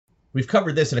We've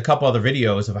covered this in a couple other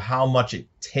videos of how much it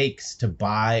takes to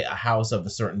buy a house of a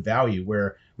certain value,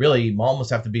 where really you almost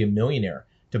have to be a millionaire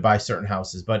to buy certain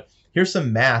houses. But here's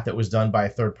some math that was done by a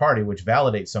third party, which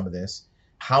validates some of this.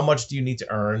 How much do you need to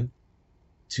earn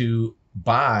to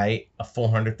buy a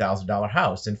 $400,000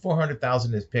 house? And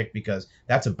 400,000 is picked because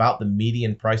that's about the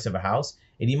median price of a house.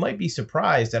 And you might be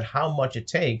surprised at how much it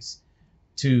takes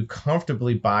to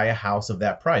comfortably buy a house of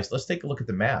that price. Let's take a look at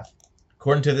the math.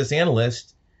 According to this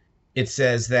analyst, it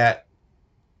says that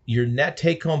your net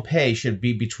take-home pay should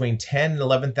be between $10,000 and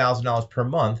 $11,000 per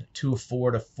month to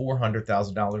afford a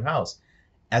 $400,000 house.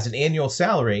 As an annual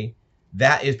salary,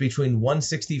 that is between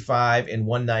 $165 and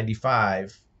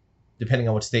 $195, depending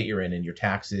on what state you're in and your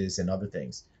taxes and other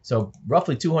things. So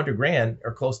roughly 200 grand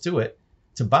or close to it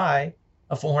to buy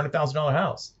a $400,000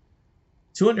 house.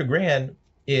 200 grand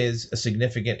is a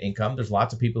significant income. There's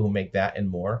lots of people who make that and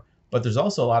more, but there's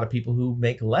also a lot of people who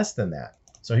make less than that.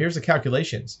 So here's the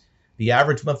calculations. The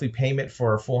average monthly payment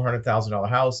for a $400,000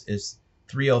 house is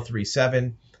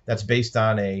 $3,037. That's based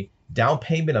on a down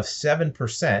payment of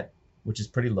 7%, which is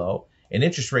pretty low, an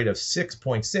interest rate of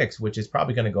 6.6, which is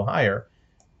probably going to go higher,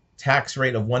 tax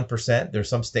rate of 1%. There's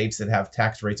some states that have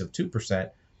tax rates of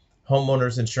 2%,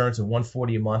 homeowners insurance of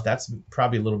 $140 a month. That's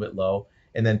probably a little bit low,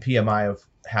 and then PMI of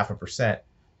 0.5%.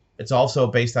 It's also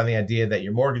based on the idea that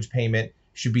your mortgage payment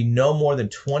should be no more than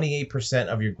 28%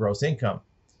 of your gross income.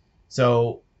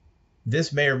 So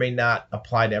this may or may not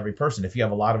apply to every person. If you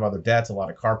have a lot of other debts, a lot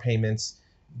of car payments,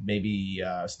 maybe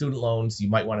student loans, you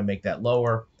might want to make that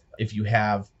lower. If you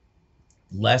have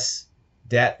less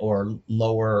debt or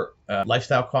lower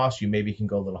lifestyle costs, you maybe can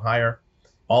go a little higher.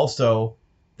 Also,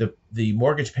 the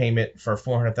mortgage payment for a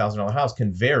 $400,000 house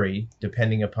can vary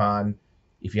depending upon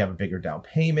if you have a bigger down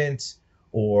payment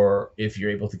or if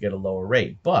you're able to get a lower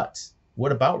rate. But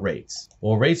what about rates?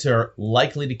 Well, rates are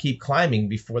likely to keep climbing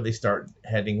before they start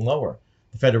heading lower.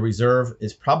 The Federal Reserve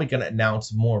is probably going to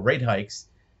announce more rate hikes.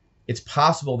 It's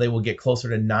possible they will get closer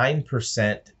to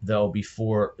 9%, though,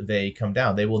 before they come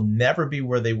down. They will never be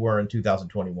where they were in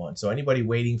 2021. So anybody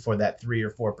waiting for that 3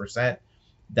 or 4%,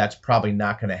 that's probably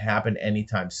not going to happen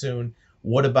anytime soon.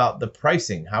 What about the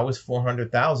pricing? How is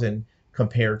 400,000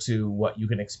 compared to what you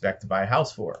can expect to buy a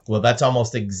house for? Well, that's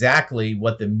almost exactly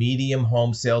what the median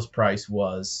home sales price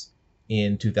was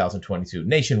in 2022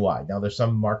 nationwide. Now, there's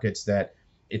some markets that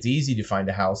it's easy to find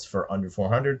a house for under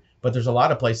 400, but there's a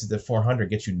lot of places that 400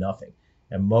 gets you nothing.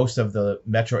 And most of the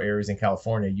metro areas in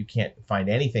California, you can't find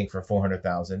anything for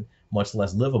 400,000, much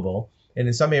less livable. And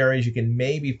in some areas, you can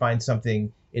maybe find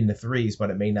something in the threes, but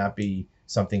it may not be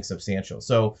something substantial.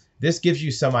 So this gives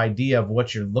you some idea of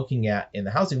what you're looking at in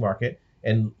the housing market.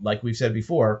 And like we've said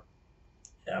before,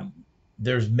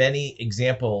 there's many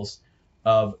examples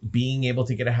of being able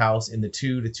to get a house in the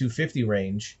 2 to 250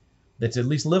 range that's at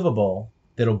least livable,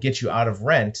 that'll get you out of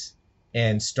rent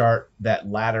and start that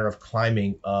ladder of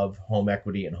climbing of home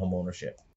equity and home ownership.